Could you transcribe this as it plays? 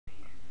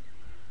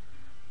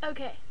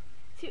Okay,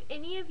 to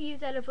any of you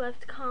that have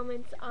left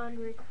comments on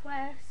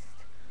requests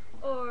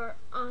or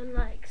on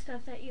like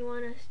stuff that you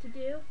want us to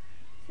do,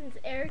 since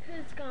Erica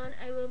is gone,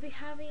 I will be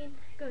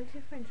going to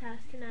a friend's house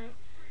tonight,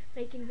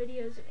 making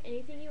videos of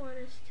anything you want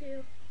us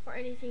to, or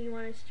anything you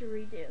want us to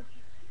redo,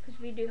 because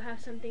we do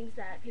have some things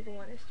that people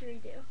want us to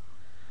redo.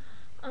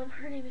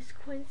 Her name is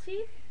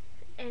Quincy,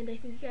 and I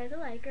think you guys will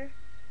like her.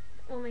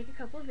 We'll make a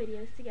couple of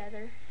videos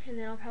together, and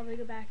then I'll probably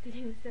go back to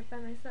doing stuff by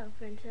myself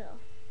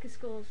because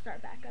school will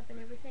start back up and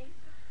everything.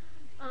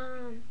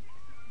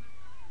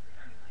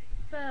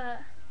 But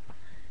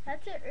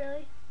that's it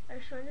really. I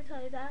just wanted to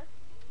tell you that.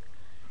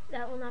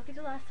 That will not be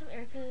the last time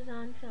Erica is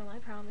on film, I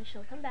promise.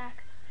 She'll come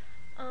back.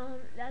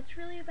 That's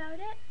really about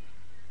it.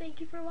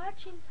 Thank you for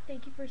watching.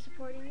 Thank you for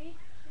supporting me.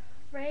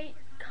 Rate,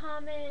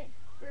 comment,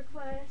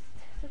 request,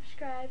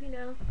 subscribe,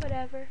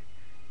 whatever.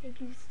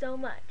 Thank you so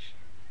much.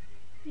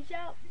 Peace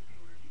out.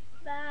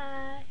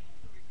 Bye.